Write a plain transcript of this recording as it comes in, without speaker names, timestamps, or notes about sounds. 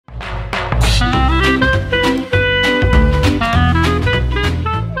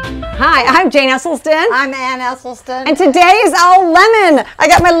Hi, I'm Jane Esselstyn. I'm Ann Esselstyn. And today is all lemon. I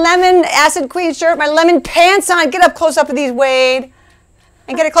got my lemon Acid Queen shirt, my lemon pants on. Get up close up of these, Wade.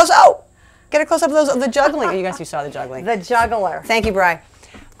 And get it close. Oh, get it close up of those of the juggling. Oh, you guys, you saw the juggling. The juggler. Thank you, Bri.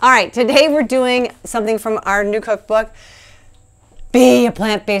 All right, today we're doing something from our new cookbook. Be a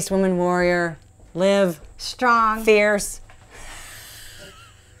plant-based woman warrior. Live strong. Fierce.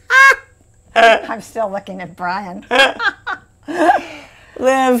 I'm still looking at Brian.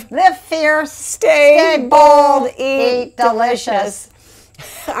 Live fierce. Stay bold. Eat delicious.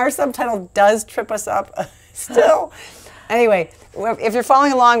 Our subtitle does trip us up still. Anyway, if you're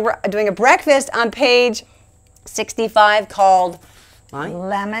following along, we're doing a breakfast on page 65 called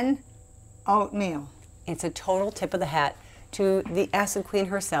Lemon Oatmeal. It's a total tip of the hat to the Acid Queen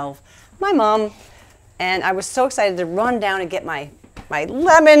herself, my mom. And I was so excited to run down and get my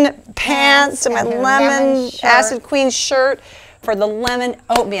lemon pants and my lemon Acid Queen shirt for the lemon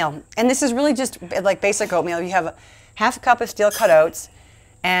oatmeal. And this is really just like basic oatmeal. You have half a cup of steel cut oats,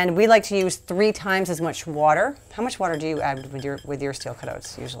 and we like to use 3 times as much water. How much water do you add with your steel cut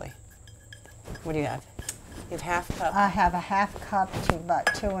oats usually? What do you have? You have half a cup? I have a half cup to about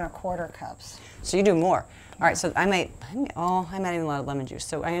 2 1/4 cups. So you do more. All right, so I'm adding a lot of lemon juice.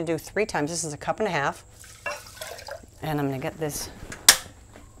 So I'm gonna do 3 times. This is a 1.5 cups. And I'm gonna get this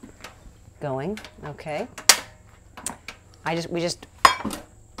going, okay.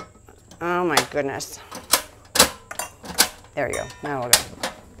 Oh my goodness. There you go, now we'll go.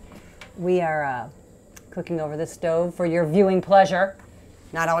 We are cooking over the stove for your viewing pleasure,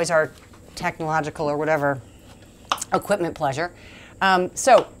 not always our technological or whatever equipment pleasure.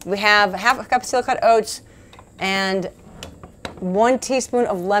 So we have half a cup of steel cut oats and 1 teaspoon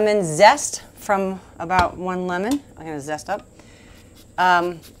of lemon zest from about 1 lemon. I'm gonna zest up.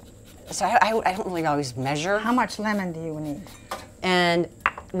 So I don't really always measure. How much lemon do you need? And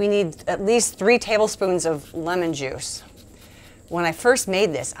we need at least 3 tablespoons of lemon juice. When I first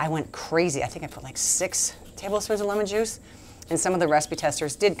made this, I went crazy. I think I put like 6 tablespoons of lemon juice. And some of the recipe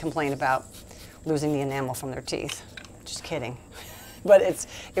testers did complain about losing the enamel from their teeth. Just kidding. But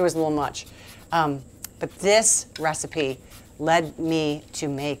it was a little much. But this recipe led me to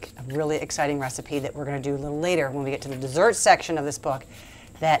make a really exciting recipe that we're going to do a little later when we get to the dessert section of this book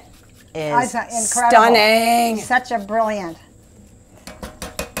that is stunning. Such a brilliant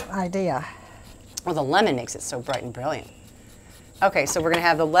idea. Well, the lemon makes it so bright and brilliant. Okay, so we're going to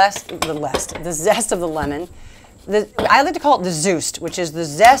have the zest of the lemon. I like to call it the zoost, which is the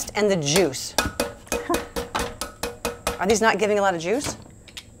zest and the juice. Are these not giving a lot of juice?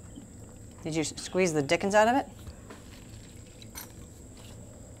 Did you squeeze the dickens out of it?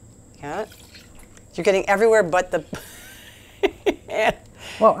 Got it? You're getting everywhere but the...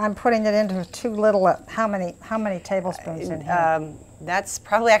 Well, I'm putting it into too little. How many tablespoons in here? That's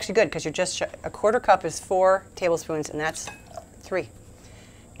probably actually good because you're just 1/4 cup is 4 tablespoons, and that's 3.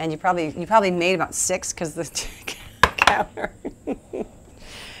 And you probably made about 6 because the counter.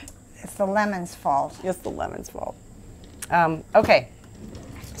 It's the lemon's fault. It's the lemon's fault. Okay,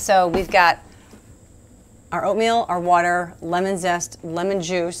 so we've got our oatmeal, our water, lemon zest, lemon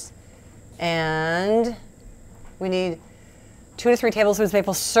juice, and we need 2 to 3 tablespoons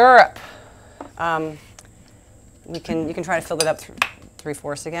maple syrup. You can try to fill it up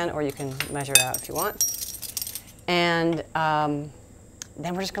 3/4 again, or you can measure it out if you want. And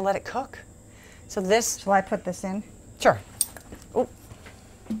then we're just gonna let it cook. So this. Shall I put this in? Sure. Oh.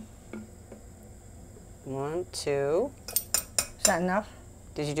 1, 2. Is that enough?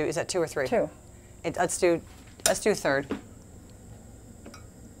 Did you do? Is that 2 or 3? 2. Let's do 1/3.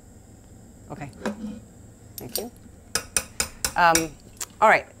 Okay. Thank you. All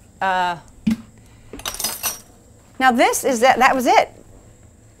right. Now this is that was it.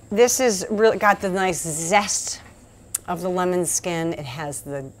 This is really got the nice zest of the lemon skin. It has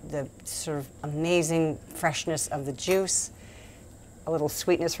the sort of amazing freshness of the juice, a little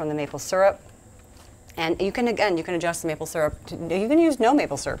sweetness from the maple syrup. And you can adjust the maple syrup. You can use no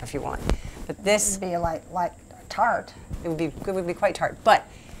maple syrup if you want. But this would be like tart. It would be quite tart. But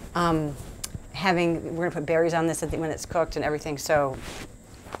we're gonna put berries on this when it's cooked and everything. So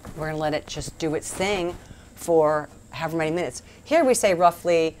we're gonna let it just do its thing for however many minutes. Here we say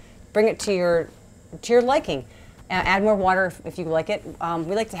roughly, bring it to your liking. Add more water if you like it.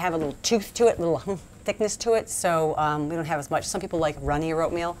 We like to have a little tooth to it, a little thickness to it, so we don't have as much. Some people like runnier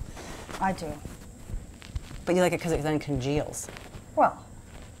oatmeal. I do. But you like it because it then congeals. Well,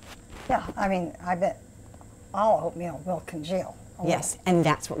 yeah, I mean, I bet all oatmeal will congeal. Yes, and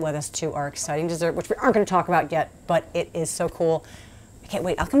that's what led us to our exciting dessert, which we aren't going to talk about yet, but it is so cool. I can't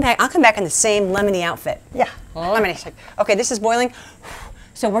wait. I'll come back in the same lemony outfit. Yeah. Lemony. Okay, this is boiling.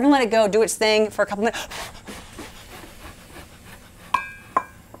 So we're gonna let it go, do its thing for a couple minutes.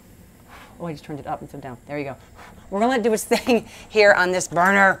 Oh, I just turned it up instead of down. There you go. We're gonna let it do its thing here on this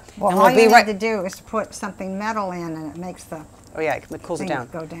burner. Well, and all we'll be you right. need to do is put something metal in, and it makes the Oh yeah, it cools it thing down.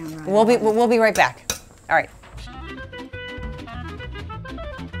 go down right We'll be right back. All right.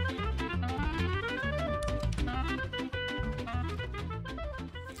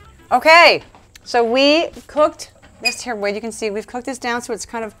 Okay, so we cooked this here. Where you can see we've cooked this down, so it's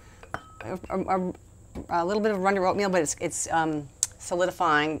kind of a little bit of runny oatmeal, but it's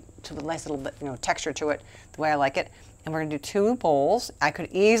solidifying to the nice little bit, texture to it, the way I like it. And we're gonna do 2 bowls. I could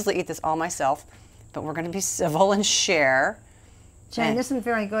easily eat this all myself, but we're gonna be civil and share. Jane isn't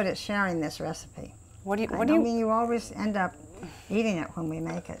very good at sharing this recipe. What do you? I mean, you always end up eating it when we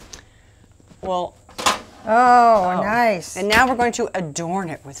make it. Well. Oh, nice. And now we're going to adorn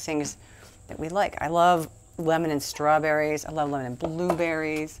it with things that we like. I love lemon and strawberries. I love lemon and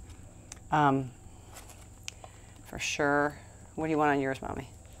blueberries. For sure. What do you want on yours, Mommy?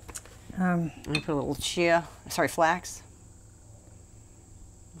 I'm going to put a little flax.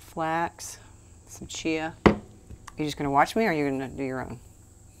 Flax, some chia. Are you just going to watch me, or are you going to do your own?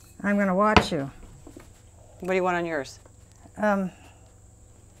 I'm going to watch you. What do you want on yours?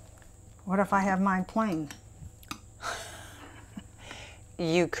 What if I have mine plain?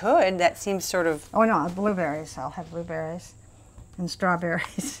 You could. That seems sort of... Oh, no, blueberries. I'll have blueberries and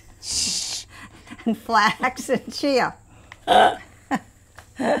strawberries and flax and chia. How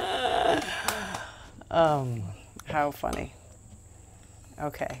funny.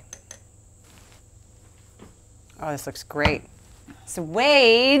 Okay. Oh, this looks great. So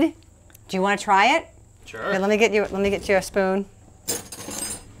Wade, do you want to try it? Sure. Okay, let me get you a spoon.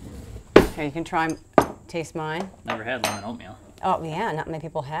 Here, you can taste mine. Never had lemon oatmeal. Oh yeah, not many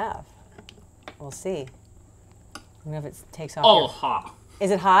people have. We'll see. I don't know if it takes off. Oh, hot.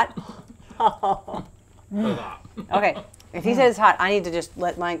 Is it hot? Hot. Okay. If he says it's hot, I need to just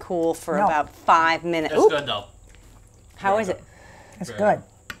let mine cool for about 5 minutes. It's good though. How is it? It's good.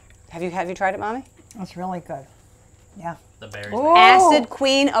 Have you tried it, Mommy? It's really good. Yeah. The berries. Ooh. Acid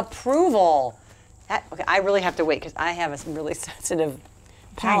Queen approval. Okay, I really have to wait because I have a really sensitive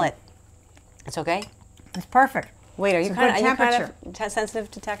palate. It's okay. It's perfect. Wait, are you It's a kind good of sensitive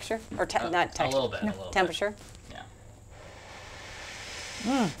to texture or not texture? A little bit. Temperature?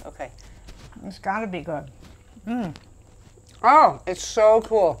 Yeah. Okay. It's got to be good. Oh, it's so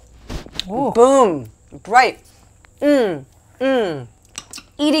cool. Ooh. Boom. Bright. Eating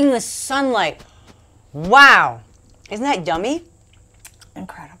the sunlight. Wow. Isn't that yummy?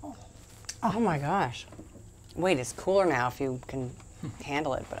 Incredible. Oh my gosh. Wait, it's cooler now if you can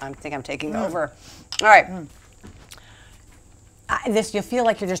handle it, but I think I'm taking over. All right. You feel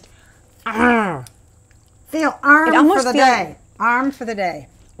like you're just... Feel armed almost for the feels- day. Armed for the day.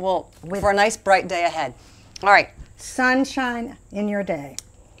 Well, for a nice bright day ahead. All right. Sunshine in your day.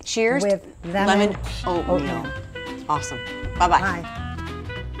 Cheers. With lemon oatmeal. Awesome. Bye-bye. Bye.